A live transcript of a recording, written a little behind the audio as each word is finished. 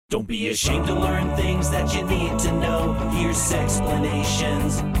Don't be ashamed to learn things that you need to know. Here's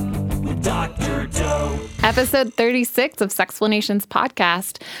Sexplanations with Dr. Doe. Episode 36 of Sexplanations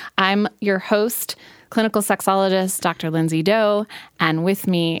podcast. I'm your host, clinical sexologist, Dr. Lindsay Doe, and with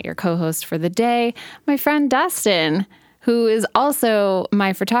me, your co-host for the day, my friend Dustin, who is also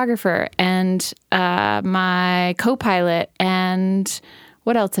my photographer and my co-pilot. And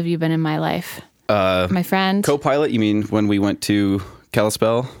what else have you been in my life? My friend. Co-pilot, you mean when we went to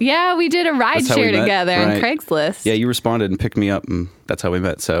Kalispell? Yeah, we did a ride share together on Craigslist. Yeah, you responded and picked me up, and that's how we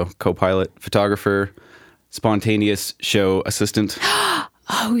met. So co-pilot, photographer, spontaneous show assistant.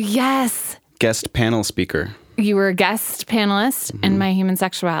 Oh, yes. Guest panel speaker. You were a guest panelist in my human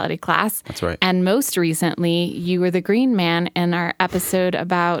sexuality class. That's right. And most recently, you were the green man in our episode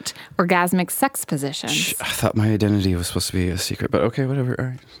about orgasmic sex positions. I thought my identity was supposed to be a secret, but okay, whatever. All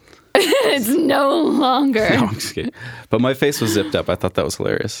right. It's no longer. No, I'm just kidding. But my face was zipped up. I thought that was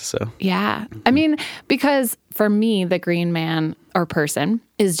hilarious. So yeah. I mean, because for me, the green man or person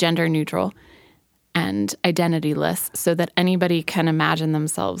is gender neutral and identityless so that anybody can imagine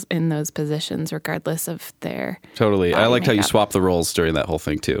themselves in those positions regardless of their totally. I liked makeup. how you swapped the roles during that whole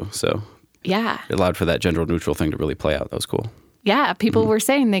thing too. So yeah, it allowed for that gender neutral thing to really play out. That was cool. Yeah, people were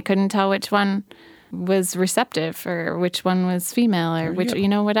saying they couldn't tell which one was receptive or which one was female or which,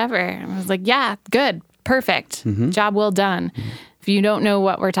 whatever. And I was like, yeah, good, perfect, job well done. If you don't know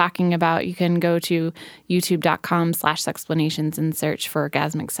what we're talking about, you can go to youtube.com/sexplanations and search for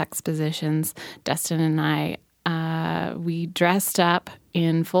orgasmic sex positions. Dustin and I, we dressed up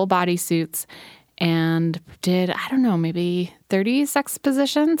in full bodysuits and did, I don't know, maybe 30 sex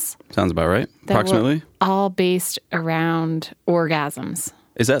positions. Sounds about right. Approximately. All based around orgasms.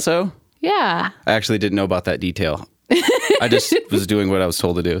 Is that so? Yeah. I actually didn't know about that detail. I just was doing what I was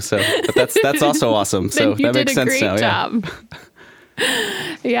told to do. So, but that's also awesome. So that makes sense now. Job.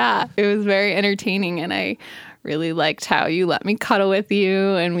 Yeah, it was very entertaining, and I really liked how you let me cuddle with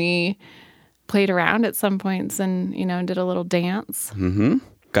you, and we played around at some points, and did a little dance. Mm-hmm.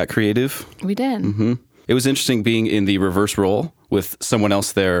 Got creative. We did. Mm-hmm. It was interesting being in the reverse role with someone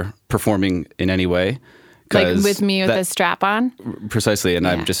else there performing in any way. Like with me with a strap on? Precisely. And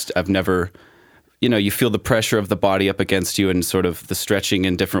yeah. I've never, you feel the pressure of the body up against you and sort of the stretching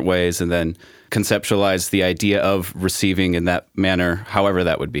in different ways and then conceptualize the idea of receiving in that manner, however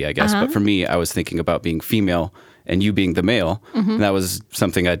that would be, I guess. But for me, I was thinking about being female and you being the male. And that was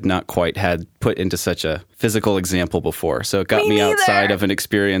something I'd not quite had put into such a physical example before. So it got me outside of an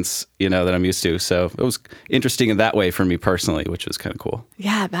experience, that I'm used to. So it was interesting in that way for me personally, which was kind of cool.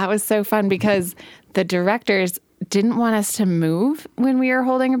 Yeah, that was so fun because the directors didn't want us to move when we were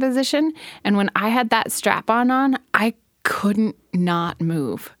holding a position. And when I had that strap-on, I couldn't not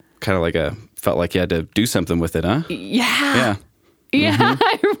move. Kind of felt like you had to do something with it, huh? Yeah. Yeah,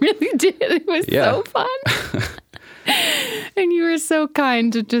 I really did. It was so fun. And you were so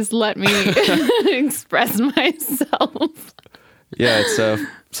kind to just let me express myself. Yeah, it's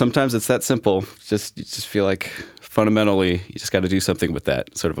sometimes it's that simple. You just feel like fundamentally you just got to do something with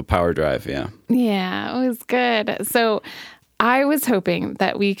that sort of a power drive. Yeah. Yeah, it was good. So I was hoping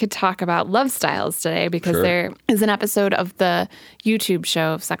that we could talk about love styles today because there is an episode of the YouTube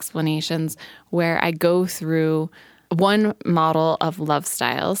show of Sexplanations where I go through one model of love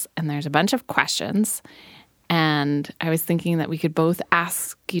styles and there's a bunch of questions. And I was thinking that we could both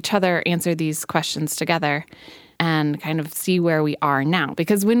ask each other, answer these questions together and kind of see where we are now.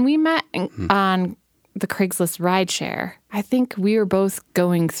 Because when we met on the Craigslist rideshare, I think we were both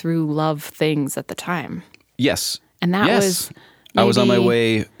going through love things at the time. Yes. And that was... I was on my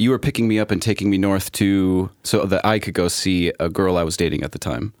way. You were picking me up and taking me north so that I could go see a girl I was dating at the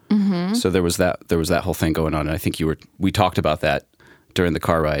time. Mm-hmm. So there was that whole thing going on. And I think we talked about that during the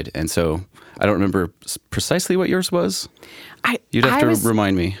car ride. And so I don't remember precisely what yours was. You'd have to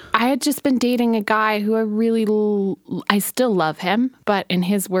remind me. I had just been dating a guy who I still love him, but in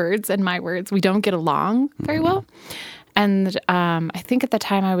his words and my words, we don't get along very well. And I think at the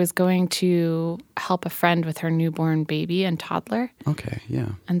time I was going to help a friend with her newborn baby and toddler. Okay, yeah.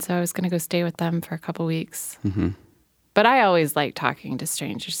 And so I was going to go stay with them for a couple weeks. Mm-hmm. But I always like talking to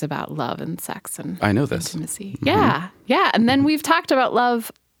strangers about love and sex and I know this. Intimacy. Mm-hmm. Yeah. And then we've talked about love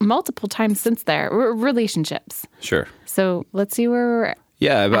multiple times since there, relationships. Sure. So let's see where we're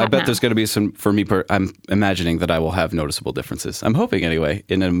Yeah, I bet now. there's going to be some, for me, I'm imagining that I will have noticeable differences. I'm hoping anyway,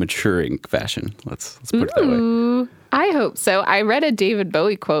 in a maturing fashion. Let's put it that way. I hope so. I read a David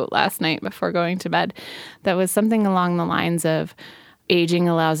Bowie quote last night before going to bed that was something along the lines of aging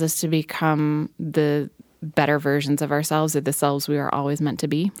allows us to become the better versions of ourselves or the selves we are always meant to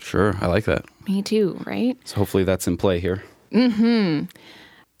be. Sure, I like that. Me too, right? So hopefully that's in play here. Mm-hmm.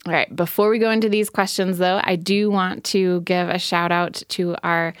 All right. Before we go into these questions, though, I do want to give a shout out to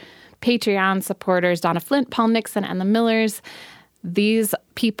our Patreon supporters, Donna Flint, Paul Nixon, and the Millers. These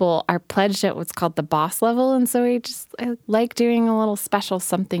people are pledged at what's called the boss level. And so I like doing a little special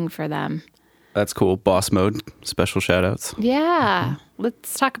something for them. That's cool. Boss mode, special shout outs. Yeah.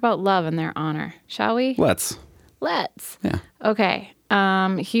 Let's talk about love in their honor, shall we? Let's. Yeah. Okay.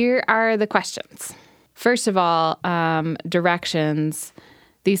 Here are the questions. First of all, directions.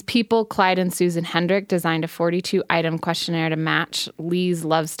 These people, Clyde and Susan Hendrick, designed a 42-item questionnaire to match Lee's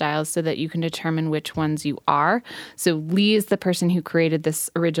love styles so that you can determine which ones you are. So Lee is the person who created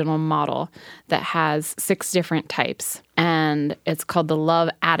this original model that has 6 different types, and it's called the Love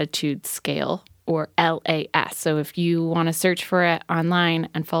Attitude Scale, or LAS. So if you want to search for it online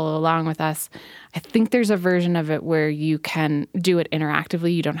and follow along with us, I think there's a version of it where you can do it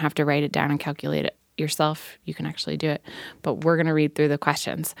interactively. You don't have to write it down and calculate it yourself. You can actually do it. But we're going to read through the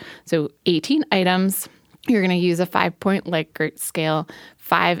questions. So 18 items. You're going to use a 5-point Likert scale.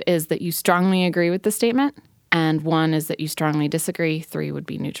 5 is that you strongly agree with the statement, and 1 is that you strongly disagree. 3 would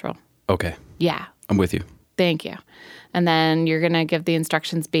be neutral. Okay. Yeah. I'm with you. Thank you. And then you're going to give the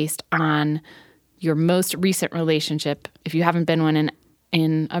instructions based on your most recent relationship. If you haven't been one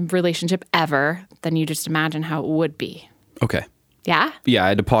in a relationship ever, then you just imagine how it would be. Okay. Yeah? Yeah, I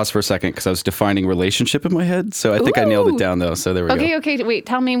had to pause for a second because I was defining relationship in my head. So I think I nailed it down, though. So there we go. Okay. Wait,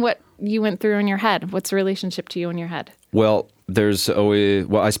 tell me what you went through in your head. What's a relationship to you in your head? Well, there's always,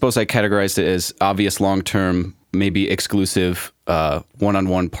 I suppose I categorized it as obvious long-term, maybe exclusive,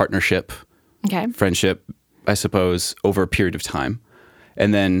 one-on-one partnership, Okay. friendship, I suppose, over a period of time.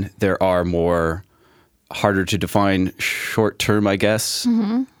 And then there are more harder to define short-term, I guess,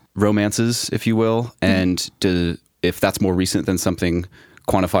 romances, if you will. And if that's more recent than something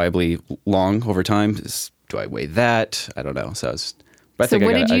quantifiably long over time, do I weigh that? I don't know. So what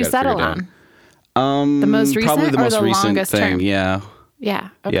did you settle on? The most recent probably the or most the recent longest thing. term? Yeah. Yeah.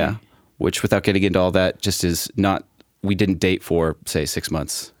 Okay. Yeah. Which, without getting into all that, just is not. We didn't date for, say, 6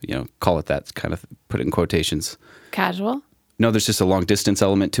 months. Call it that. Kind of put it in quotations. Casual? No, there's just a long distance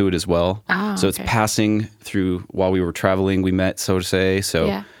element to it as well. Oh, so it's passing through while we were traveling. We met, so to say. So.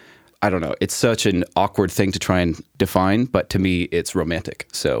 Yeah. I don't know. It's such an awkward thing to try and define, but to me, it's romantic.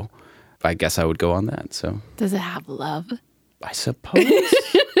 So I guess I would go on that. So Does it have love? I suppose.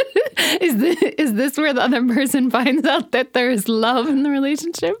 Is this where the other person finds out that there is love in the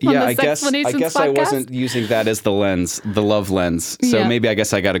relationship? Yeah, I guess I wasn't using that as the lens, the love lens. So maybe I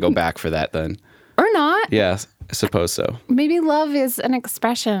guess I got to go back for that then. Or not. Yeah, I suppose so. Maybe love is an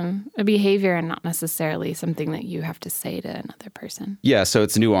expression, a behavior, and not necessarily something that you have to say to another person. Yeah, so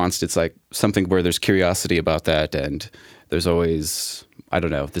it's nuanced. It's like something where there's curiosity about that, and there's always, I don't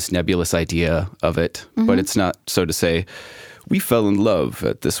know, this nebulous idea of it. But it's not, so to say, we fell in love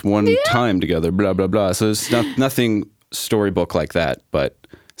at this one time together, blah, blah, blah. So it's nothing storybook like that. But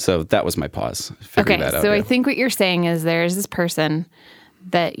so that was my pause. Okay, so I think what you're saying is there's this person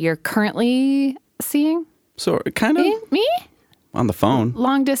that you're currently seeing. So kind of Me? on the phone.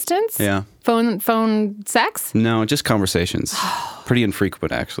 Long distance? Yeah. Phone sex? No, just conversations. Pretty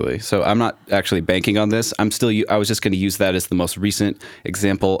infrequent, actually. So I'm not actually banking on this. I was just going to use that as the most recent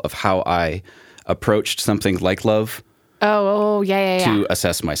example of how I approached something like love. Oh, yeah. To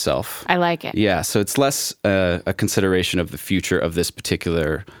assess myself. I like it. Yeah, so it's less a consideration of the future of this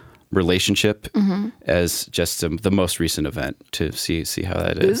particular relationship as just the most recent event to see how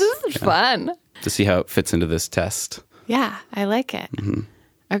that is. This is fun. To see how it fits into this test. Yeah, I like it.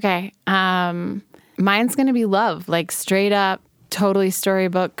 Okay. Mine's going to be love, like straight up, totally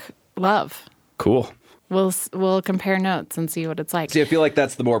storybook love. Cool. We'll compare notes and see what it's like. See, I feel like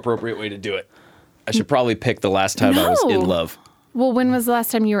that's the more appropriate way to do it. I should probably pick the last time I was in love. Well, when was the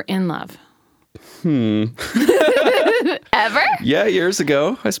last time you were in love? Ever? Yeah, years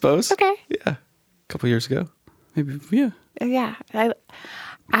ago, I suppose. Okay. Yeah, a couple years ago. Maybe, yeah. Yeah.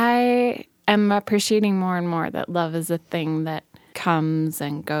 I am appreciating more and more that love is a thing that comes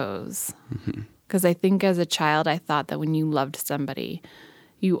and goes. Because I think as a child, I thought that when you loved somebody,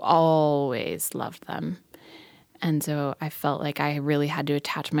 you always loved them. And so I felt like I really had to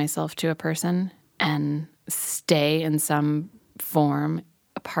attach myself to a person and stay in some form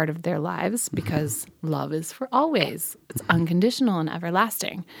a part of their lives because love is for always. It's unconditional and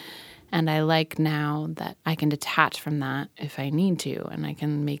everlasting. And I like now that I can detach from that if I need to, and I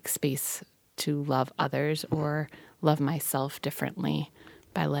can make space to love others or love myself differently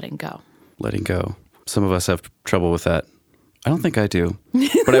by letting go. Letting go. Some of us have trouble with that. I don't think I do.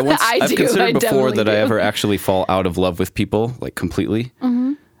 But I've considered before that I ever actually fall out of love with people, like completely.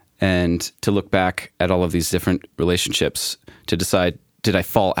 And to look back at all of these different relationships to decide, did I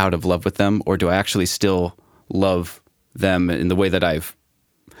fall out of love with them, or do I actually still love them in the way that I've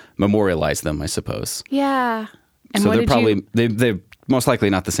memorialized them, I suppose. Yeah. And so what they're did probably, they're most likely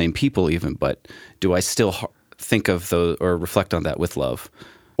not the same people even, but do I still think of those or reflect on that with love?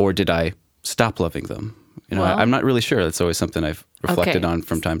 Or did I stop loving them? You know, Well, I'm not really sure. That's always something I've reflected Okay. on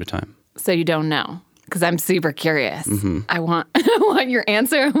from time to time. So you don't know, because I'm super curious. Mm-hmm. I want your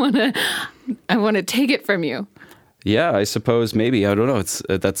answer. I want to take it from you. Yeah, I suppose maybe. I don't know.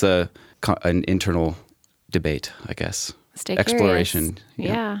 That's an internal debate, I guess. Stay Exploration.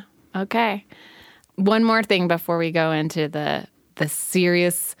 curious. Yeah. Okay. One more thing before we go into the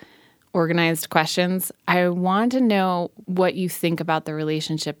serious, organized questions. I want to know what you think about the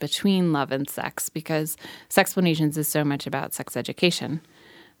relationship between love and sex, because Sexplanations is so much about sex education.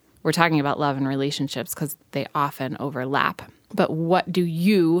 We're talking about love and relationships because they often overlap. But what do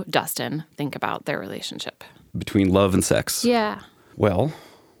you, Dustin, think about their relationship? Between love and sex. Yeah. Well,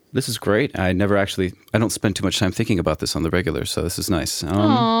 this is great. I don't spend too much time thinking about this on the regular, so this is nice.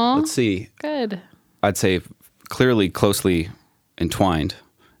 Let's see. Good. I'd say clearly closely entwined,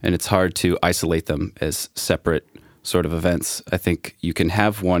 and it's hard to isolate them as separate sort of events. I think you can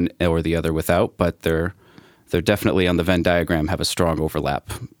have one or the other without, but they're definitely on the Venn diagram have a strong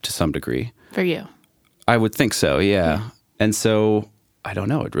overlap to some degree. For you. I would think so, yeah. And so, I don't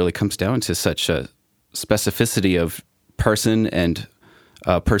know, it really comes down to such a specificity of person and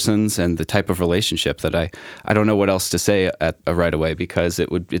persons and the type of relationship that I don't know what else to say right away, because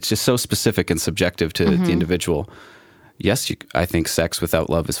it's just so specific and subjective to the individual. Yes, I think sex without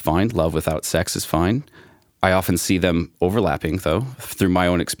love is fine. Love without sex is fine. I often see them overlapping, though, through my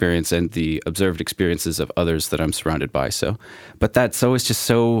own experience and the observed experiences of others that I'm surrounded by. But that's always just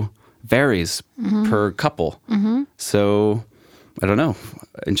so varies per couple. So I don't know.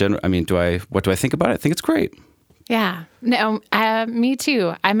 In general, I mean, what do I think about it? I think it's great. Yeah. No, me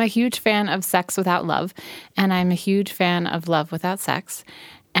too. I'm a huge fan of sex without love, and I'm a huge fan of love without sex.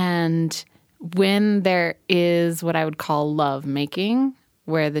 And when there is what I would call love making,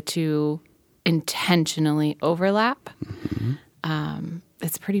 where the two intentionally overlap,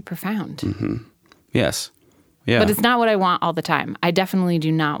 it's pretty profound. Yes. Yeah. But it's not what I want all the time. I definitely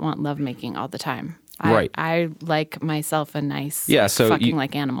do not want love making all the time. Right. I like myself a nice so fucking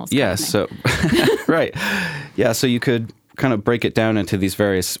like animals. Yeah. kind of thing. So, right. Yeah. So you could kind of break it down into these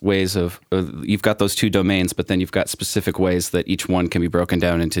various ways of you've got those two domains, but then you've got specific ways that each one can be broken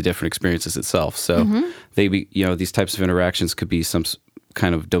down into different experiences itself. So these types of interactions could be some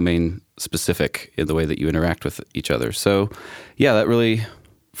kind of domain specific in the way that you interact with each other. So, yeah, that really,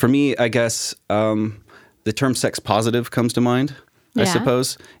 for me, I guess the term sex positive comes to mind, I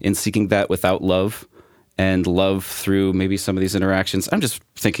suppose, in seeking that without love. And love through maybe some of these interactions. I'm just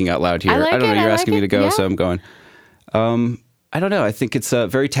thinking out loud here. I don't know. You're asking me to go, so I'm going. I don't know. I think it's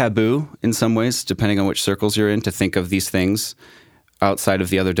very taboo in some ways, depending on which circles you're in, to think of these things outside of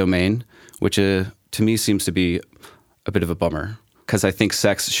the other domain, which to me seems to be a bit of a bummer, because I think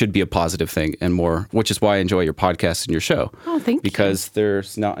sex should be a positive thing and more, which is why I enjoy your podcast and your show. Oh, thank you. Because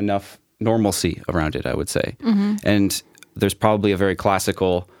there's not enough normalcy around it, I would say. And there's probably a very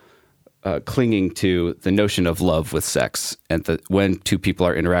classical clinging to the notion of love with sex, and that when two people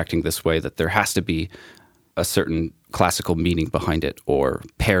are interacting this way, that there has to be a certain classical meaning behind it, or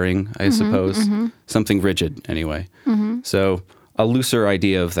pairing, I suppose, something rigid anyway. So a looser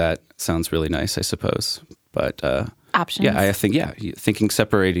idea of that sounds really nice, I suppose. But options. Yeah, I think thinking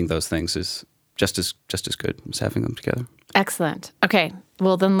separating those things is just as good as having them together. Excellent. Okay,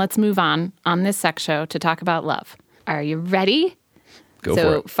 well then let's move on this sex show to talk about love. Are you ready? Go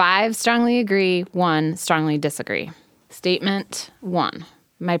for it. 5 strongly agree, 1 strongly disagree. Statement 1.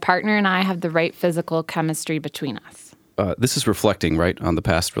 My partner and I have the right physical chemistry between us. This is reflecting, right, on the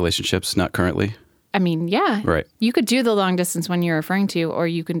past relationships, not currently? I mean, yeah. Right. You could do the long distance one you're referring to, or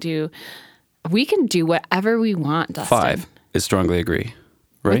we can do whatever we want, Dustin. 5 is strongly agree,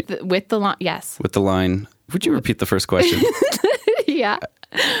 right? With the line, yes. With the line, would you repeat the first question? Yeah.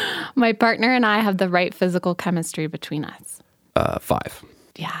 My partner and I have the right physical chemistry between us. 5.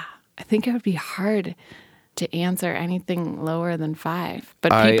 Yeah. I think it would be hard to answer anything lower than 5,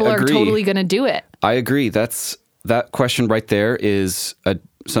 but I people are agree. totally going to do it. I agree. That question right there is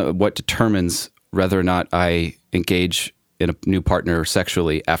what determines whether or not I engage in a new partner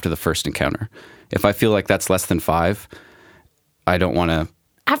sexually after the first encounter. If I feel like that's less than 5, I don't want to.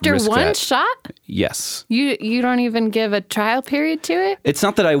 After risk one that. shot? Yes. You don't even give a trial period to it? It's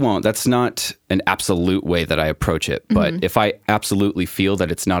not that I won't. That's not an absolute way that I approach it. But if I absolutely feel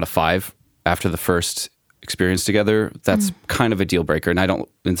that it's not a 5 after the first experience together, that's kind of a deal breaker.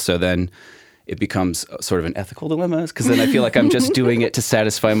 And so then it becomes sort of an ethical dilemma because then I feel like I'm just doing it to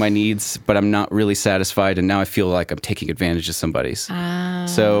satisfy my needs, but I'm not really satisfied. And now I feel like I'm taking advantage of somebody's.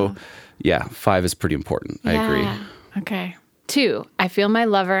 So yeah, 5 is pretty important. I agree. Okay. 2, I feel my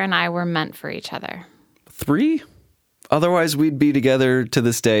lover and I were meant for each other. 3, otherwise we'd be together to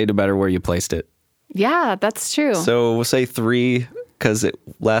this day, no matter where you placed it. Yeah, that's true. So we'll say 3 because it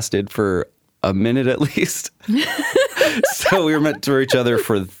lasted for a minute at least. So we were meant for each other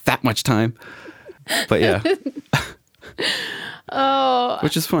for that much time. But yeah.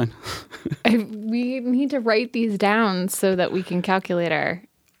 Which is fine. We need to write these down so that we can calculate our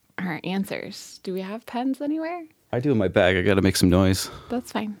answers. Do we have pens anywhere? I do in my bag. I got to make some noise.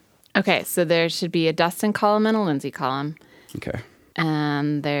 That's fine. Okay, so there should be a Dustin column and a Lindsay column. Okay.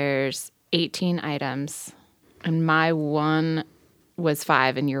 And there's 18 items. And my 1 was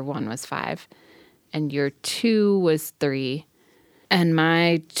 5 and your 1 was 5. And your 2 was 3. And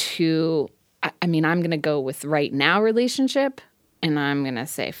my 2, I mean, I'm going to go with right now relationship, and I'm going to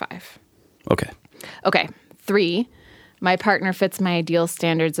say 5. Okay. 3, my partner fits my ideal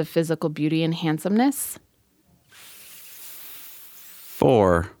standards of physical beauty and handsomeness.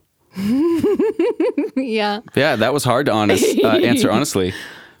 4. Yeah. Yeah, that was hard to answer honestly.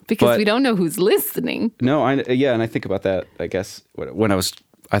 Because we don't know who's listening. No, and I think about that, I guess, when I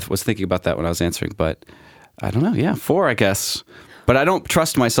was thinking about that when I was answering, but I don't know. Yeah, 4, I guess. But I don't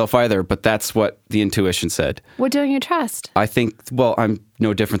trust myself either, but that's what the intuition said. What don't you trust? I think, well, I'm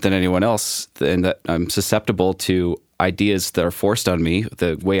no different than anyone else in that I'm susceptible to ideas that are forced on me,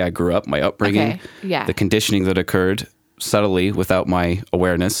 the way I grew up, my upbringing, the conditioning that occurred subtly without my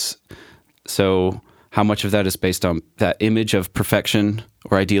awareness. So how much of that is based on that image of perfection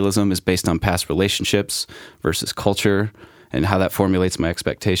or idealism is based on past relationships versus culture and how that formulates my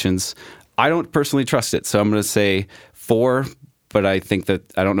expectations. I don't personally trust it. So I'm going to say 4, but I think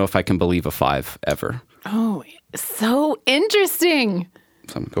that I don't know if I can believe a 5 ever. Oh, so interesting.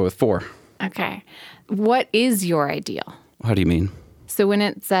 So I'm going to go with 4. Okay. What is your ideal? How do you mean? So when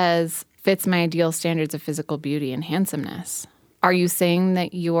it says fits my ideal standards of physical beauty and handsomeness, are you saying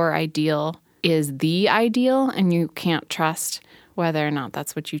that your ideal is the ideal and you can't trust whether or not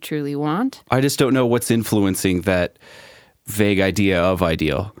that's what you truly want? I just don't know what's influencing that vague idea of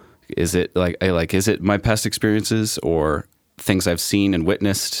ideal. Is it is it my past experiences or things I've seen and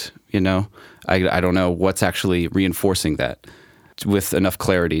witnessed? I don't know what's actually reinforcing that with enough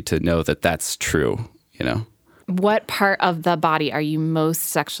clarity to know that that's true, What part of the body are you most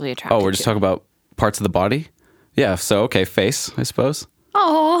sexually attracted to? Oh, we're just talking about parts of the body? Yeah, so okay, face, I suppose.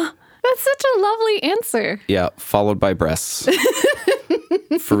 Oh, that's such a lovely answer. Yeah, followed by breasts.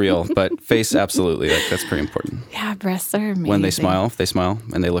 For real, but face, absolutely. That's pretty important. Yeah, breasts are amazing. When they smile, if they smile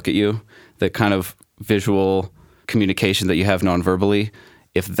and they look at you, the kind of visual communication that you have non-verbally,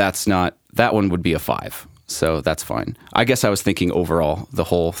 if that's not, that one would be a 5. So that's fine. I guess I was thinking overall, the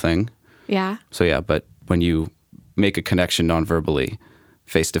whole thing. Yeah. So yeah, but when you make a connection non-verbally,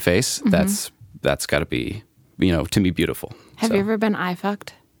 face to face, that's got to be, to me, beautiful. Have you ever been eye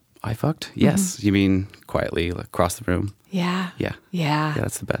fucked? Eye fucked? Yes. Mm-hmm. You mean quietly across the room? Yeah. Yeah. Yeah. Yeah,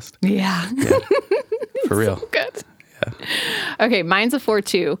 that's the best. Yeah. For real. So good. Yeah. Okay, mine's a 4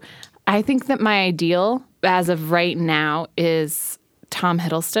 too. I think that my ideal, as of right now, is Tom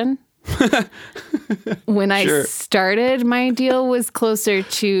Hiddleston. When I started, my ideal was closer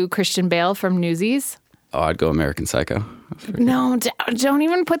to Christian Bale from Newsies. Oh, I'd go American Psycho. No, don't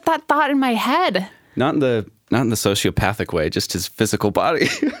even put that thought in my head. Not in the sociopathic way, just his physical body.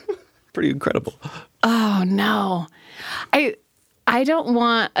 Pretty incredible. Oh no. I don't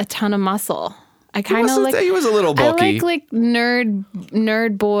want a ton of muscle. I kind of like, he was a little bulky. I like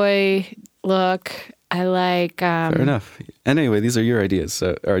nerd boy look. I like fair enough. And anyway, these are your ideas,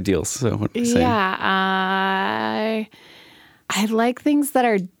 or ideals. So what are you saying? Yeah, I like things that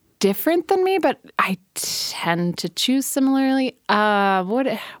are different than me, but I tend to choose similarly.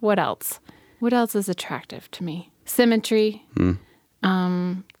 What else? What else is attractive to me? Symmetry,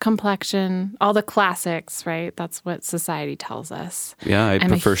 complexion, all the classics, right? That's what society tells us. Yeah, I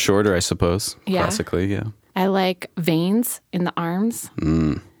prefer shorter, I suppose. Yeah. Classically, yeah. I like veins in the arms.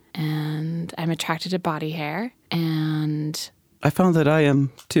 And I'm attracted to body hair. And I found that I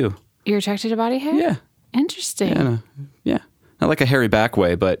am too. You're attracted to body hair? Yeah. Interesting. Yeah. Not like a hairy back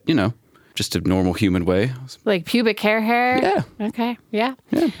way, but, just a normal human way. Like pubic hair? Yeah. Okay. Yeah.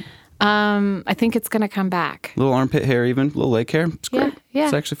 Yeah. I think it's going to come back. Little armpit hair even, little leg hair. It's great. Yeah.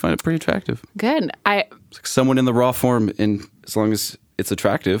 I actually find it pretty attractive. Good. It's like someone in the raw form, as long as it's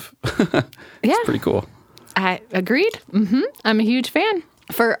attractive. It's pretty cool. I agreed. I'm a huge fan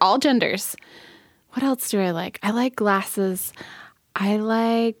for all genders. What else do I like? I like glasses. I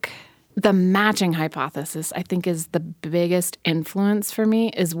like the matching hypothesis, I think, is the biggest influence for me,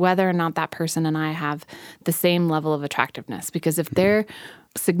 is whether or not that person and I have the same level of attractiveness. Because if they're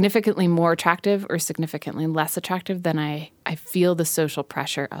significantly more attractive or significantly less attractive, then I feel the social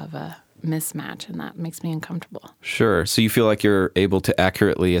pressure of a mismatch, and that makes me uncomfortable. Sure. So you feel like you're able to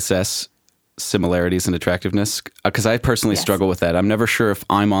accurately assess similarities in attractiveness? Because I personally struggle with that. I'm never sure if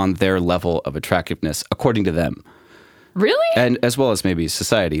I'm on their level of attractiveness according to them. Really? And as well as maybe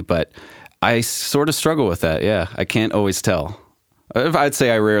society, but I sort of struggle with that. Yeah, I can't always tell. I'd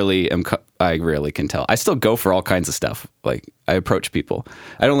say I rarely can tell. I still go for all kinds of stuff. Like, I approach people.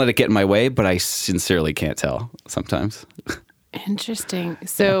 I don't let it get in my way, but I sincerely can't tell sometimes. Interesting.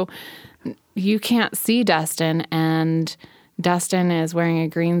 So you can't see Dustin, and Dustin is wearing a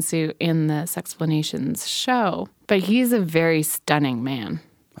green suit in the Sexplanations show, but he's a very stunning man.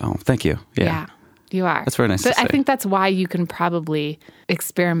 Oh, thank you. Yeah. You are. That's very nice But to say. I think that's why you can probably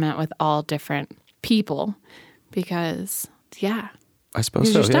experiment with all different people because, I suppose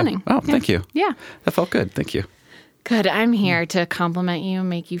because so. you're stunning. Yeah. Oh, thank you. Yeah. That felt good. Thank you. Good. I'm here to compliment you,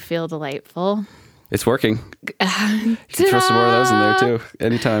 make you feel delightful. It's working. You can throw some more of those in there too.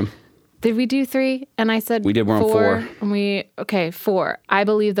 Anytime. Did we do 3? And I said We did one on 4. And 4. I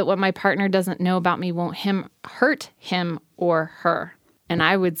believe that what my partner doesn't know about me won't hurt him or her. And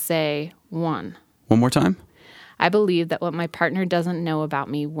I would say 1. One more time? I believe that what my partner doesn't know about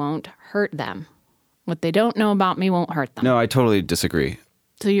me won't hurt them. What they don't know about me won't hurt them. No, I totally disagree.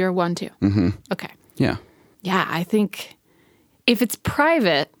 So you're 1 too? Mm-hmm. Okay. Yeah. Yeah, I think if it's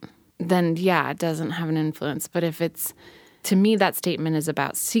private, then it doesn't have an influence. But if it's, to me, that statement is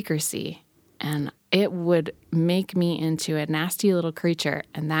about secrecy, and it would make me into a nasty little creature,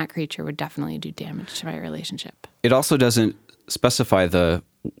 and that creature would definitely do damage to my relationship. It also doesn't specify the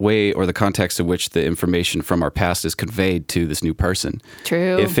way or the context in which the information from our past is conveyed to this new person.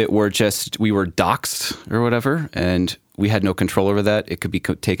 True. If it were just we were doxxed or whatever, and we had no control over that, it could be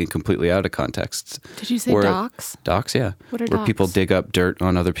taken completely out of context. Did you say dox? Dox, yeah. What are Where dox? people dig up dirt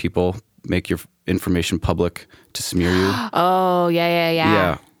on other people, make your information public to smear you. Oh, yeah.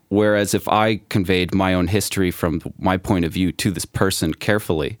 Yeah. Whereas if I conveyed my own history from my point of view to this person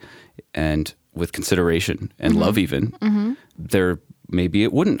carefully and with consideration and love even, there maybe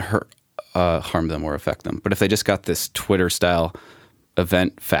it wouldn't harm them or affect them. But if they just got this Twitter-style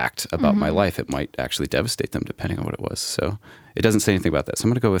event fact about my life, it might actually devastate them depending on what it was. So it doesn't say anything about that. So I'm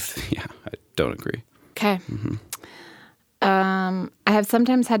going to go with, I don't agree. Okay. I have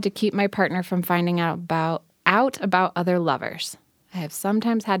sometimes had to keep my partner from finding out about other lovers. I have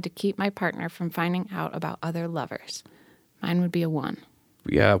sometimes had to keep my partner from finding out about other lovers. Mine would be a 1.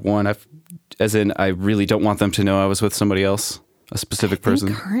 Yeah, 1. I really don't want them to know I was with somebody else, a specific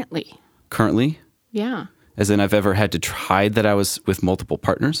person. Currently. Currently? Yeah. As in I've ever had to hide that I was with multiple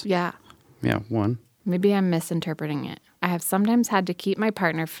partners? Yeah. Yeah, 1. Maybe I'm misinterpreting it. I have sometimes had to keep my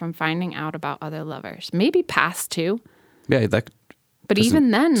partner from finding out about other lovers. Maybe past 2. Yeah, that. But even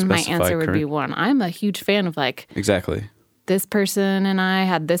then, my specify answer would be current. 1. I'm a huge fan of Exactly. this person and I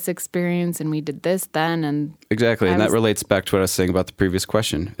had this experience and we did this then. And Exactly. And I that was- relates back to what I was saying about the previous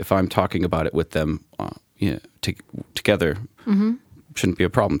question. If I'm talking about it with them together, shouldn't be a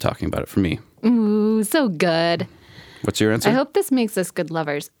problem talking about it for me. ooh, so good. What's your answer? I hope this makes us good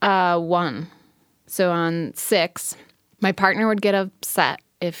lovers. 1. So on 6, my partner would get upset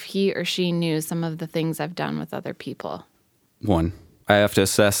if he or she knew some of the things I've done with other people. 1. I have to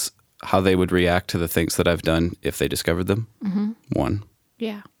assess how they would react to the things that I've done if they discovered them. 1.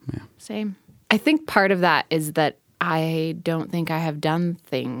 Yeah. Same. I think part of that is that I don't think I have done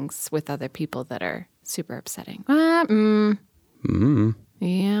things with other people that are super upsetting. Yeah.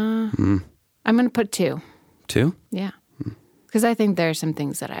 I'm going to put 2. 2? Yeah. Because I think there are some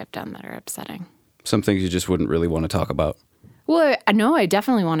things that I've done that are upsetting. Some things you just wouldn't really want to talk about, Well, I know I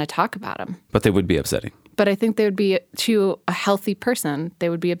definitely want to talk about them. but they would be upsetting. But I think they would be, to a healthy person, they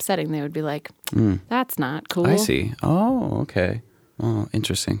would be upsetting. They would be like, that's not cool. I see. Oh, okay. Oh,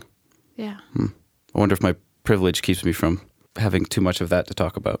 interesting. Yeah. I wonder if my privilege keeps me from having too much of that to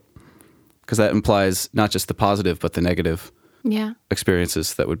talk about. Because that implies not just the positive, but the negative Yeah.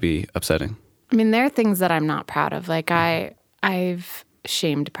 experiences that would be upsetting. I mean, there are things that I'm not proud of. Like I've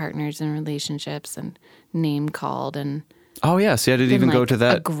shamed partners in relationships and name called and Oh, yeah. See, I didn't even been, go to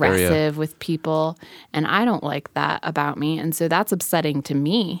that aggressive area. with people. And I don't like that about me. And so that's upsetting to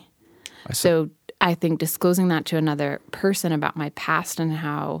me. So I think disclosing that to another person about my past and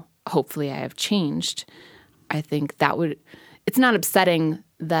how hopefully I have changed, I think that would, it's not upsetting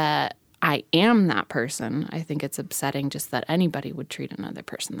that I am that person. I think it's upsetting just that anybody would treat another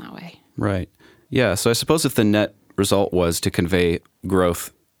person that way. Right. Yeah. So I suppose if the net result was to convey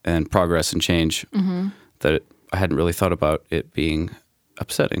growth and progress and change that I hadn't really thought about it being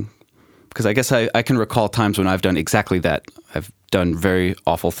upsetting. Because I guess I can recall times when I've done exactly that. I've done very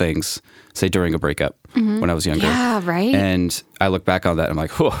awful things, say during a breakup when I was younger. Yeah, right. And I look back on that and I'm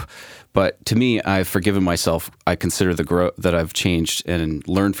like, whew. But to me, I've forgiven myself. I consider the growth that I've changed and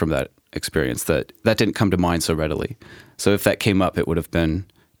learned from that experience that didn't come to mind so readily. So if that came up, it would have been,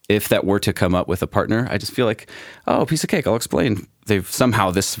 if that were to come up with a partner, I just feel like, oh, piece of cake, I'll explain.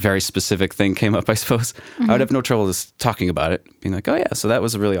 Somehow this very specific thing came up, I suppose. I would have no trouble just talking about it, being like, oh yeah, so that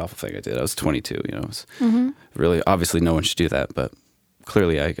was a really awful thing I did. I was 22, It was really, obviously no one should do that, but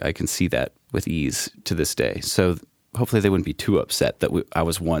clearly I can see that with ease to this day. So hopefully they wouldn't be too upset that I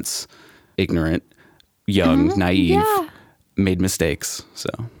was once ignorant, young, naive, made mistakes. So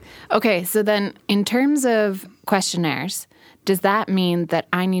Okay, so then in terms of questionnaires, does that mean that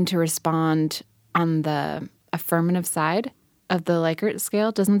I need to respond on the affirmative side of the Likert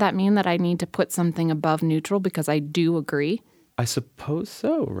scale? Doesn't that mean that I need to put something above neutral because I do agree? I suppose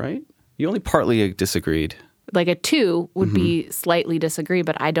so, right? You only partly disagreed. Like a 2 would be slightly disagree,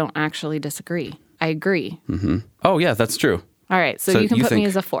 but I don't actually disagree. I agree. Oh, yeah, that's true. All right, so you can put me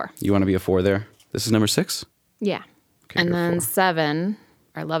as a 4. You want to be a 4 there? This is number 6? Yeah. Okay, And you're a then 4. 7,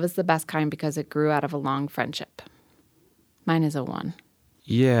 our love is the best kind because it grew out of a long friendship. Mine is a 1.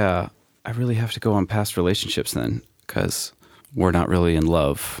 Yeah, I really have to go on past relationships then, because we're not really in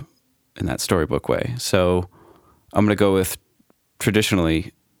love in that storybook way. So I'm going to go with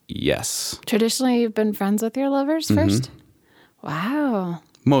traditionally, yes. Traditionally, you've been friends with your lovers first? Wow.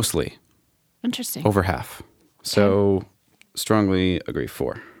 Mostly, Interesting. over half. So strongly agree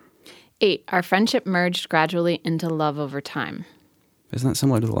 4. 8, our friendship merged gradually into love over time. Isn't that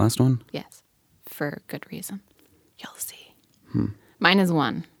similar to the last one? Yes, for good reason. You'll see. Mine is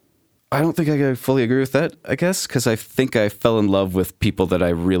 1. I don't think I could fully agree with that, I guess, because I think I fell in love with people that I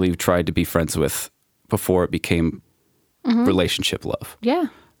really tried to be friends with before it became relationship love. Yeah.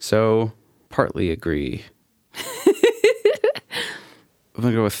 So partly agree. I'm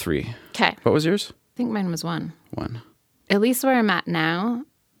going to go with 3. Okay. What was yours? I think mine was 1. 1. At least where I'm at now,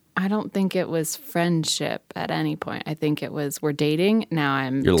 I don't think it was friendship at any point. I think it was we're dating. Now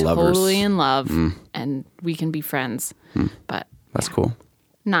I'm You're lovers. totally in love and we can be friends. But That's cool.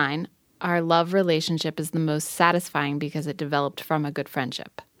 9, our love relationship is the most satisfying because it developed from a good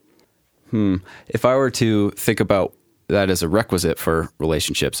friendship. If I were to think about that as a requisite for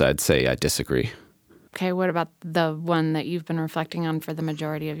relationships, I'd say I disagree. Okay, what about the one that you've been reflecting on for the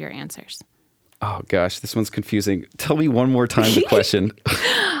majority of your answers? Oh, gosh, this one's confusing. Tell me one more time the question.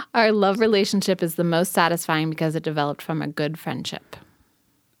 Our love relationship is the most satisfying because it developed from a good friendship.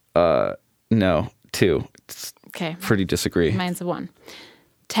 No, 2. It's Okay, pretty disagree. mine's a 1.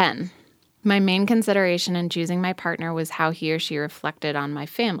 10, my main consideration in choosing my partner was how he or she reflected on my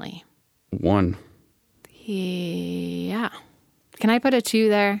family. 1. Yeah. Can I put a 2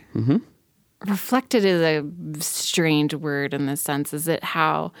 there? Mm-hmm. Reflected is a strange word in this sense. Is it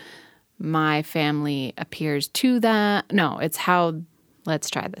how my family appears to that? No, it's how, let's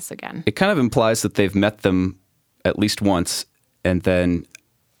try this again. It kind of implies that they've met them at least once, and then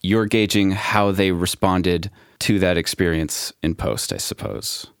you're gauging how they responded to that experience in post, I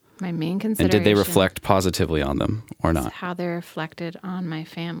suppose. My main And consideration. did they reflect positively on them or not? How they reflected on my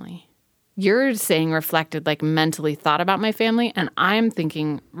family. You're saying reflected like mentally thought about my family, and I'm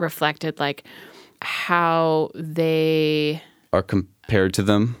thinking reflected like how they, Are compared to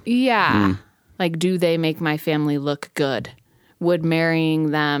them? like do they make my family look good? Would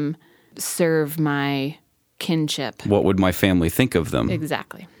marrying them serve my kinship? What would my family think of them?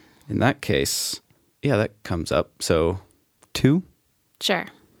 Exactly. In that case, yeah, that comes up. So 2? Sure.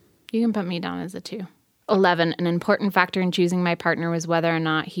 You can put me down as a 2. 11, an important factor in choosing my partner was whether or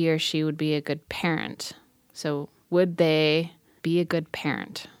not he or she would be a good parent. So would they be a good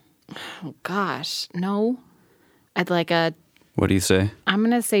parent? Oh, gosh, no. I'd like What do you say? I'm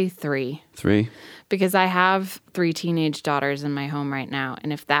going to say 3 3? because I have 3 teenage daughters in my home right now.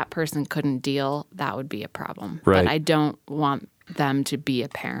 And if that person couldn't deal, that would be a problem. Right. But I don't want them to be a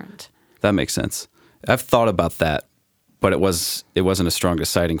parent. That makes sense. I've thought about that, but it wasn't a strong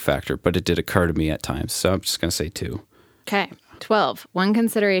deciding factor, but it did occur to me at times. So I'm just going to say 2. Okay. 12, one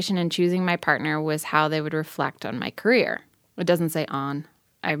consideration in choosing my partner was how they would reflect on my career. It doesn't say on.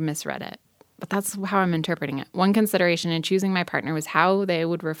 I misread it. But that's how I'm interpreting it. One consideration in choosing my partner was how they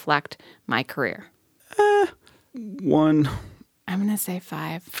would reflect my career. 1, I'm going to say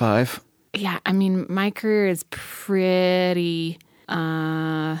 5. 5. Yeah, I mean, my career is pretty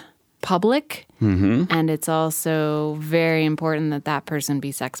public. And it's also very important that that person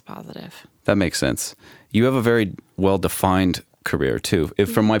be sex positive. That makes sense. You have a very well-defined career too,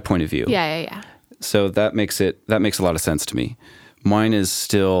 from my point of view. Yeah. So that makes a lot of sense to me. Mine is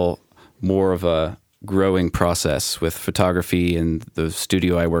still more of a growing process with photography and the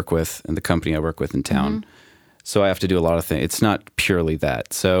studio I work with and the company I work with in town. So I have to do a lot of things. It's not purely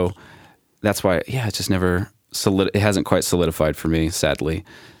that. So that's why, it just never it hasn't quite solidified for me, sadly.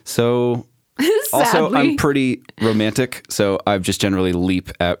 So also I'm pretty romantic, so I just generally leap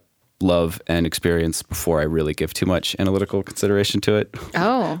at love and experience before I really give too much analytical consideration to it.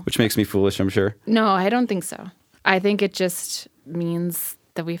 Oh. Which makes me foolish, I'm sure. No, I don't think so. I think it just means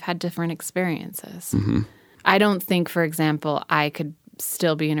that we've had different experiences. I don't think, for example, I could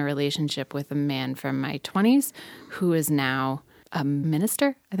still be in a relationship with a man from my 20s who is now a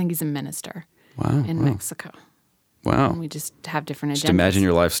minister. I think he's a minister in Mexico. Wow. And we just have different agendas. Just imagine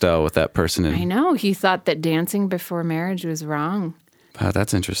your lifestyle with that person. I know. He thought that dancing before marriage was wrong. Wow,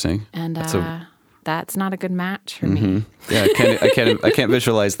 that's interesting. And that's not a good match for me. Yeah, I can't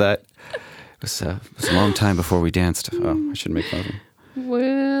visualize that. It was a long time before we danced. Oh, I should make fun of him.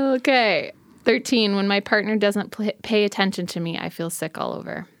 Well, okay. 13, when my partner doesn't pay attention to me, I feel sick all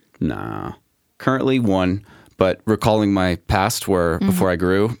over. Nah. Currently 1, but recalling my past where before I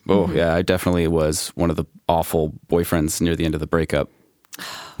grew, I definitely was one of the awful boyfriends near the end of the breakup.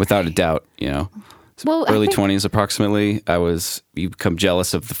 Without a doubt, Well, early 20s approximately, you become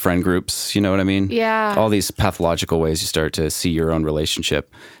jealous of the friend groups, you know what I mean? Yeah. All these pathological ways you start to see your own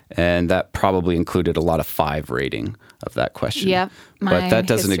relationship. And that probably included a lot of 5 rating of that question. Yep. But that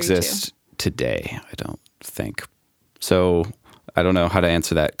doesn't exist today, I don't think. So I don't know how to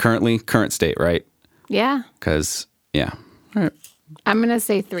answer that. Current state, right? Yeah. Because, all right. I'm going to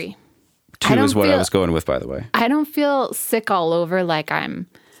say 3. 2 is what I was going with, by the way. I don't feel sick all over like I'm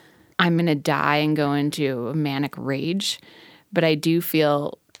going to die and go into a manic rage, but I do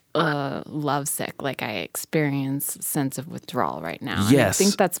feel lovesick, like I experience a sense of withdrawal right now. Yes. And I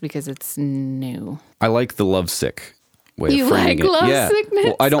think that's because it's new. I like the lovesick way You of framing like it. lovesickness?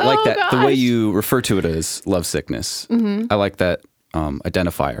 Well, I don't like that. Gosh. The way you refer to it as lovesickness. I like that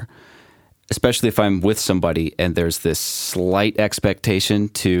identifier, especially if I'm with somebody and there's this slight expectation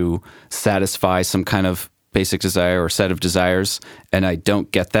to satisfy some kind of basic desire or set of desires, and I don't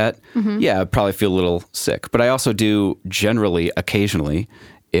get that. I'd probably feel a little sick. But I also do generally, occasionally,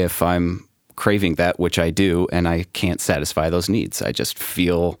 if I'm craving that, which I do, and I can't satisfy those needs. I just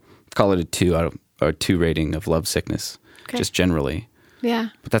call it a 2 rating of love sickness, just generally. Yeah.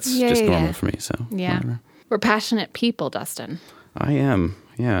 But that's just normal for me, so whatever. We're passionate people, Dustin. I am,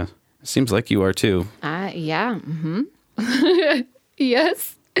 yeah. It seems like you are too. Yeah.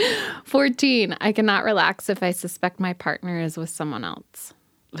 Yes. 14, I cannot relax if I suspect my partner is with someone else.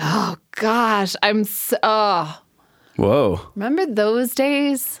 Oh, gosh. Whoa. Remember those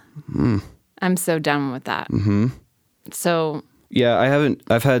days? I'm so done with that. So. Yeah,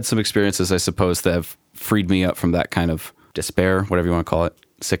 I've had some experiences, I suppose, that have freed me up from that kind of despair, whatever you want to call it,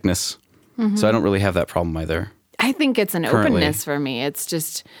 sickness. So I don't really have that problem either. I think it's an openness for me. It's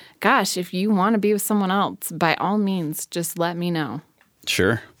just, gosh, if you want to be with someone else, by all means, just let me know.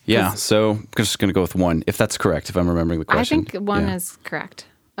 Sure. Yeah. So I'm just going to go with 1, if that's correct, if I'm remembering the question. I think 1 is correct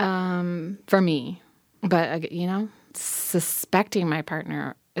for me. But, suspecting my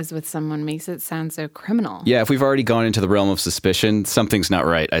partner is with someone makes it sound so criminal. Yeah. If we've already gone into the realm of suspicion, something's not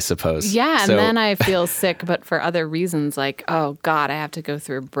right, I suppose. Yeah. And then I feel sick, but for other reasons, like, oh, God, I have to go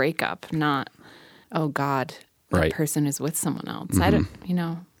through a breakup, not, oh, God, that person is with someone else. I don't,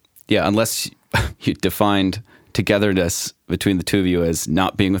 Yeah. Unless you defined togetherness between the two of you as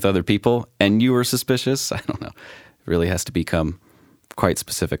not being with other people and you were suspicious. I don't know. It really has to become quite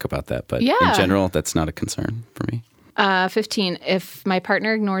specific about that. But in general, that's not a concern for me. 15, if my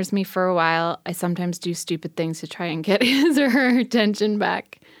partner ignores me for a while, I sometimes do stupid things to try and get his or her attention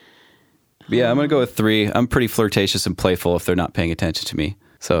back. Yeah, I'm going to go with 3. I'm pretty flirtatious and playful if they're not paying attention to me.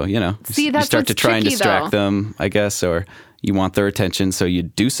 So, you start to try and distract them, I guess, or you want their attention, so you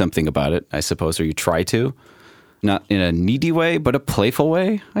do something about it, I suppose, or you try to. Not in a needy way, but a playful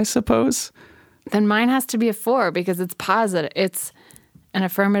way, I suppose. Then mine has to be a 4 because it's positive. It's an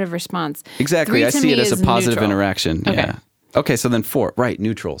affirmative response. Exactly. I see it as a positive interaction. Okay. Yeah. Okay, so then 4. Right,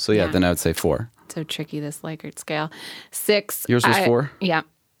 neutral. So then I would say 4. So tricky, this Likert scale. 6. Yours was 4? Yeah.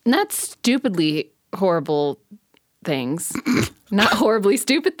 Not stupidly horrible things. Not horribly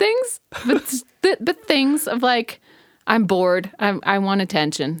stupid things, but things of like, I'm bored. I want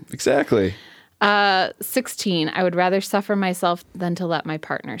attention. Exactly. 16, I would rather suffer myself than to let my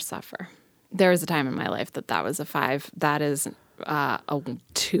partner suffer. There was a time in my life that was a 5. That is a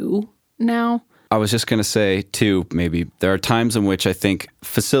 2 now. I was just going to say, 2, maybe. There are times in which I think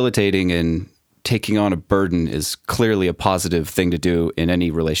facilitating and taking on a burden is clearly a positive thing to do in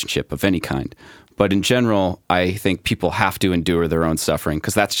any relationship of any kind. But in general, I think people have to endure their own suffering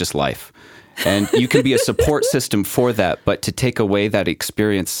because that's just life. And you can be a support system for that, but to take away that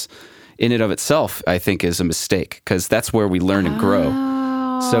experience in and of itself, I think is a mistake because that's where we learn and grow.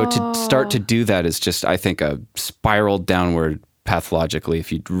 So to start to do that is just, I think, a spiral downward pathologically.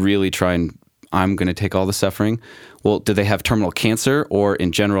 If you really try and, I'm going to take all the suffering. Well, do they have terminal cancer, or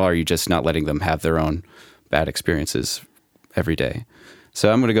in general, are you just not letting them have their own bad experiences every day?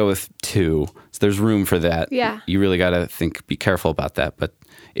 So I'm going to go with 2. So there's room for that. Yeah. You really got to be careful about that. But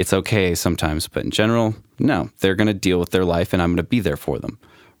it's okay sometimes. But in general, no, they're going to deal with their life and I'm going to be there for them.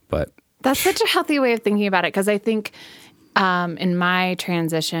 But that's such a healthy way of thinking about it, because I think in my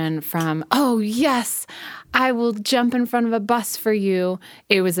transition from, oh, yes, I will jump in front of a bus for you,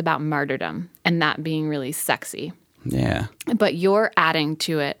 it was about martyrdom and that being really sexy. yeah. But you're adding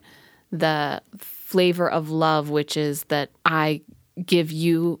to it the flavor of love, which is that I give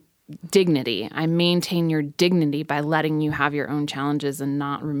you dignity. I maintain your dignity by letting you have your own challenges and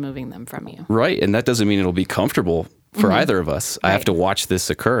not removing them from you. Right. And that doesn't mean it'll be comfortable for either of us. I have to watch this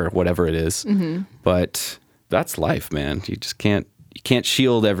occur, whatever it is. But that's life, man. You can't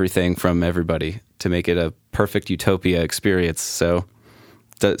shield everything from everybody to make it a perfect utopia experience. So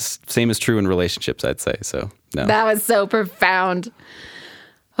the same is true in relationships, I'd say. So no. That was so profound.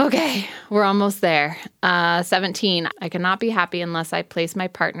 Okay, we're almost there. 17, I cannot be happy unless I place my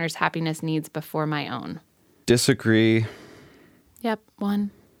partner's happiness needs before my own. Disagree. Yep,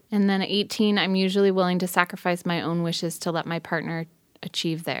 1. And then at 18, I'm usually willing to sacrifice my own wishes to let my partner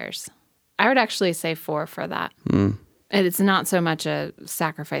achieve theirs. I would actually say 4 for that. And it's not so much a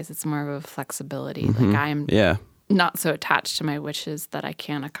sacrifice, it's more of a flexibility. Like I'm not so attached to my wishes that I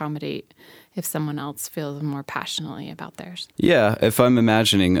can't accommodate if someone else feels more passionately about theirs. Yeah, if I'm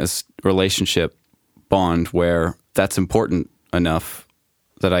imagining a relationship bond where that's important enough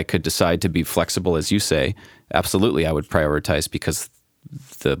that I could decide to be flexible, as you say, absolutely I would prioritize because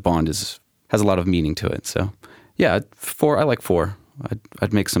the bond has a lot of meaning to it. So yeah, 4. I like 4.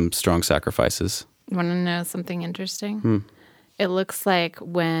 I'd make some strong sacrifices. Want to know something interesting? It looks like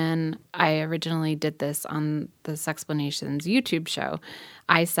when I originally did this on the Sexplanations YouTube show,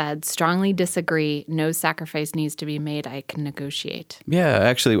 I said, strongly disagree, no sacrifice needs to be made, I can negotiate. Yeah,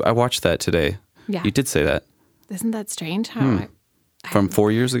 actually, I watched that today. Yeah. You did say that. Isn't that strange how From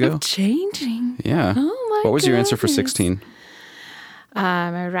 4 years ago? changing? Yeah. Oh my What was your answer for goodness. 16?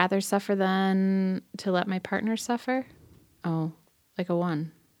 I would rather suffer than to let my partner suffer. Oh, like a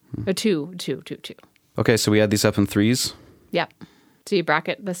 1. A 2. Okay, so we add these up in 3s. Yep. So you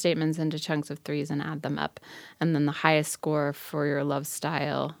bracket the statements into chunks of 3s and add them up. And then the highest score for your love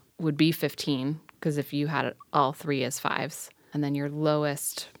style would be 15, because if you had all 3 as 5s, and then your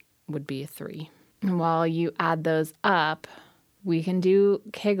lowest would be a 3. And while you add those up, we can do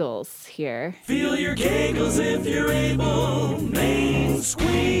Kegels here. Feel your kegels if you're able. Main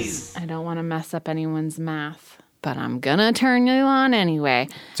squeeze. I don't want to mess up anyone's math, but I'm going to turn you on anyway.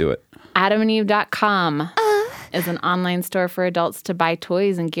 Do it. AdamandEve.com is an online store for adults to buy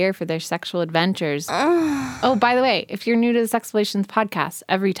toys and gear for their sexual adventures. Oh, by the way, if you're new to the Sexplanations podcast,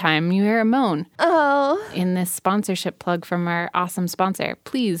 every time you hear a moan in this sponsorship plug from our awesome sponsor,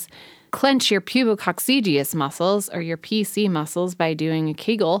 please clench your pubococcygeus muscles or your PC muscles by doing a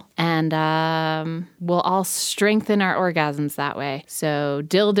Kegel, and we'll all strengthen our orgasms that way. So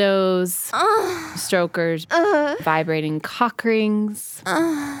dildos, strokers, vibrating cock rings,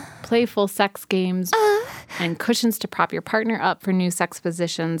 playful sex games, and cushions to prop your partner up for new sex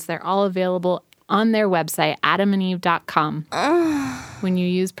positions. They're all available on their website, AdamandEve.com. When you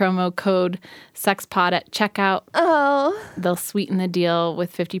use promo code SEXPOD at checkout, they'll sweeten the deal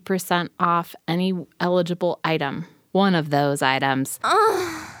with 50% off any eligible item, one of those items.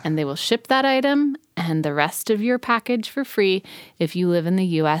 And they will ship that item and the rest of your package for free if you live in the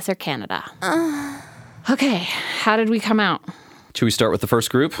U.S. or Canada. Okay, how did we come out? Should we start with the first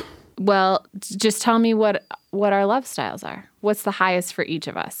group? Well, just tell me what our love styles are. What's the highest for each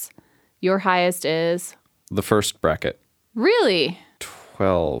of us? Your highest is? The first bracket. Really?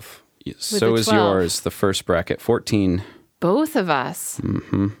 12. So a is 12. yours, the first bracket. 14. Both of us.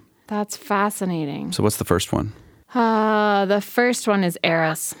 Mm-hmm. That's fascinating. So what's the first one? The first one is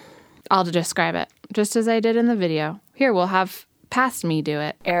Eros. I'll describe it, just as I did in the video. Here, we'll have past me do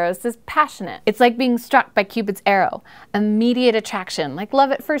it. Eros is passionate. It's like being struck by Cupid's arrow. Immediate attraction, like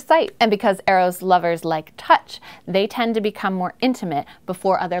love at first sight. And because Eros lovers like touch, they tend to become more intimate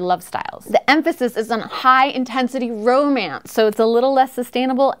before other love styles. The emphasis is on high intensity romance, so it's a little less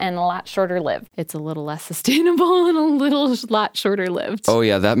sustainable and a lot shorter lived. It's a little less sustainable and a little lot shorter lived. Oh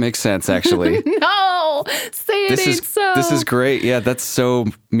yeah, that makes sense actually. No, say it ain't so. This is great. Yeah, that's so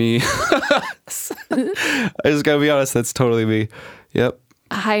me. I just gotta be honest, that's totally me. Yep.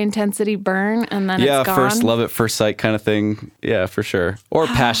 A high intensity burn and then it's gone. Yeah, first love at first sight kind of thing. Yeah, for sure. Or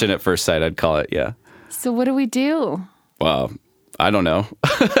passion at first sight, I'd call it. Yeah. So what do we do? Well, I don't know.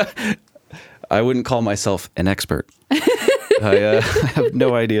 I wouldn't call myself an expert. I have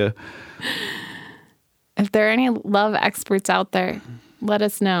no idea. If there are any love experts out there, let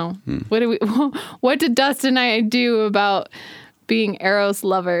us know. What did Dustin and I do about being Eros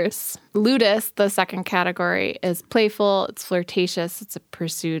lovers? Ludus, the second category, is playful, it's flirtatious, it's a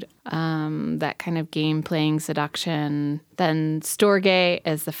pursuit, that kind of game-playing seduction. Then Storge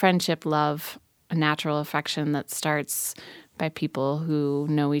is the friendship love, a natural affection that starts by people who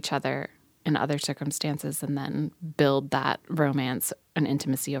know each other in other circumstances and then build that romance and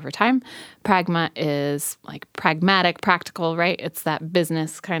intimacy over time. Pragma is like pragmatic, practical, right? It's that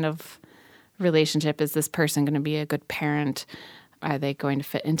business kind of relationship. Is this person going to be a good parent? Are they going to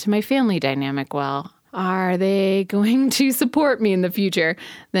fit into my family dynamic well? Are they going to support me in the future?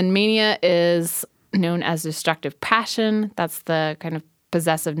 Then mania is known as destructive passion. That's the kind of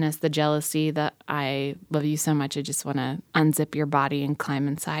possessiveness, the jealousy that I love you so much, I just want to unzip your body and climb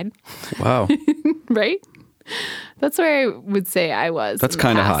inside. Wow. Right? That's where I would say I was. That's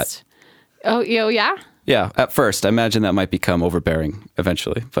kind of hot. Oh, yeah? Yeah, at first. I imagine that might become overbearing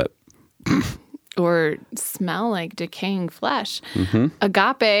eventually, but... Or smell like decaying flesh. Mm-hmm.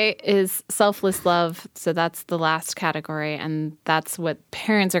 Agape is selfless love, so that's the last category, and that's what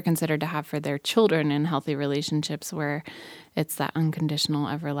parents are considered to have for their children in healthy relationships, where it's that unconditional,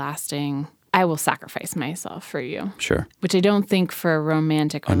 everlasting, I will sacrifice myself for you. Sure. Which I don't think for a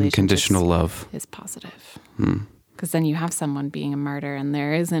romantic relationship unconditional love is positive. Because then you have someone being a martyr, and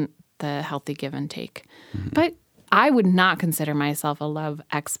there isn't the healthy give and take. Mm-hmm. But I would not consider myself a love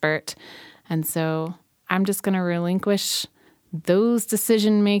expert. And so I'm just going to relinquish those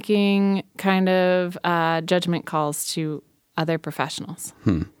decision-making kind of judgment calls to other professionals.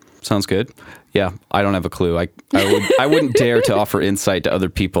 Sounds good. Yeah, I don't have a clue. I wouldn't dare to offer insight to other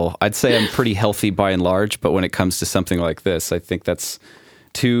people. I'd say I'm pretty healthy by and large, but when it comes to something like this, I think that's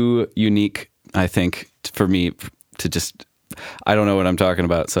too unique, I think, for me to just... I don't know what I'm talking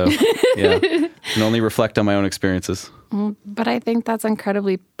about. So, yeah, I can only reflect on my own experiences. But I think that's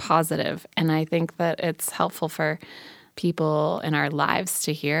incredibly positive, and I think that it's helpful for people in our lives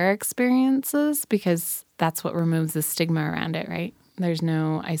to hear our experiences because that's what removes the stigma around it, right? There's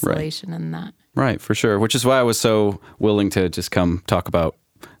no isolation in that. Right, for sure, which is why I was so willing to just come talk about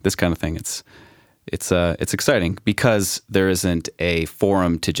this kind of thing. It's exciting because there isn't a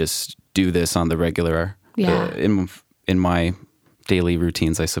forum to just do this on the regular in my daily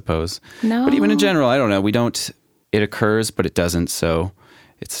routines, I suppose. No. But even in general, I don't know. It occurs, but it doesn't. So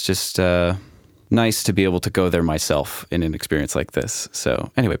it's just nice to be able to go there myself in an experience like this.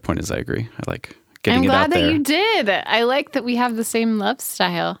 So anyway, point is I agree. I like getting it out there. I'm glad that you did. I like that we have the same love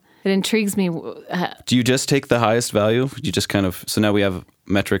style. It intrigues me. Do you just take the highest value? You just kind of, so now we have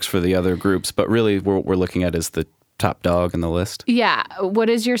metrics for the other groups, but really what we're looking at is the top dog in the list. Yeah. What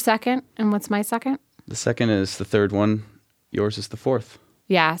is your second and what's my second? The second is the third one. Yours is the fourth.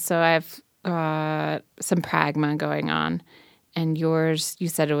 Yeah. So I've some pragma going on. And yours, you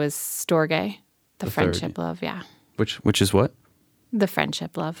said it was Storge, the friendship love. Yeah. Which is what? The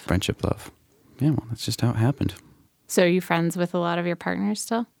friendship love. Friendship love. Yeah, well, that's just how it happened. So are you friends with a lot of your partners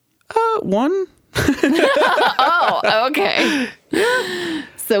still? One. Oh, okay. Yeah.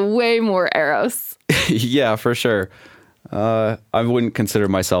 So way more Eros. Yeah, for sure. I wouldn't consider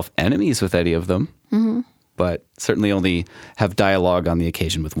myself enemies with any of them, but certainly only have dialogue on the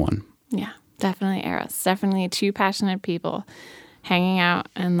occasion with one. Yeah, definitely Eros. Definitely two passionate people hanging out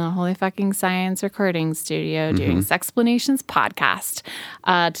in the Holy Fucking Science recording studio doing Sexplanations podcast.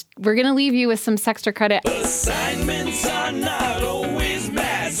 We're going to leave you with some Sextra credit. Assignments are not always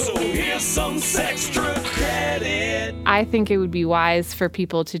bad, so here's some Sextra credit. I think it would be wise for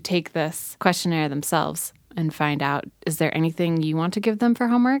people to take this questionnaire themselves and find out, is there anything you want to give them for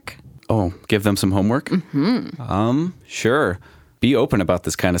homework? Oh, give them some homework? Sure. Be open about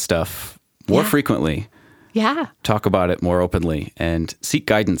this kind of stuff more frequently. Yeah. Talk about it more openly and seek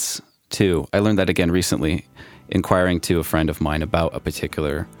guidance too. I learned that again recently, inquiring to a friend of mine about a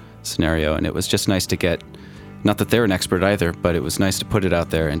particular scenario. And it was just nice to get Not that they're an expert either, but it was nice to put it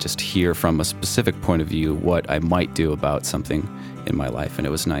out there and just hear from a specific point of view what I might do about something in my life. And it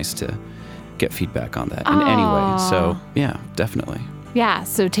was nice to get feedback on that in any way. So, yeah, definitely. Yeah,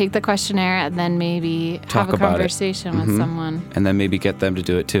 so take the questionnaire and then maybe Talk have a about conversation with someone. And then maybe get them to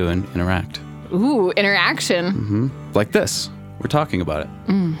do it too and interact. Ooh, interaction. Like this. We're talking about it.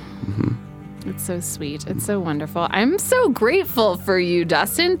 It's so sweet. It's so wonderful. I'm so grateful for you,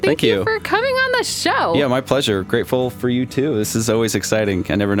 Dustin. Thank you for coming on the show. Yeah, my pleasure. Grateful for you too. This is always exciting.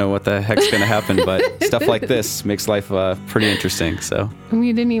 I never know what the heck's going to happen, but stuff like this makes life pretty interesting. So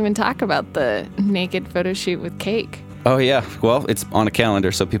we didn't even talk about the naked photo shoot with cake. Oh, yeah. Well, it's on a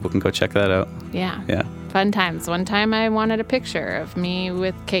calendar, so people can go check that out. Yeah. Yeah. Fun times. One time I wanted a picture of me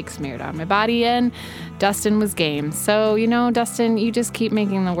with cake smeared on my body, and Dustin was game. So, Dustin, you just keep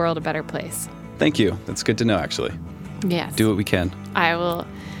making the world a better place. Thank you. That's good to know, actually. Yes. Do what we can. I will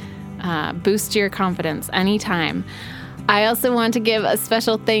boost your confidence anytime. I also want to give a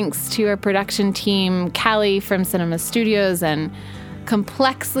special thanks to our production team, Callie from Cinema Studios and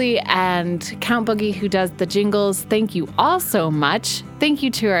Complexly and Count Boogie, who does the jingles. Thank you all so much. Thank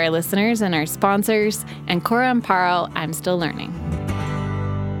you to our listeners and our sponsors. And Cora Amparo, I'm still learning.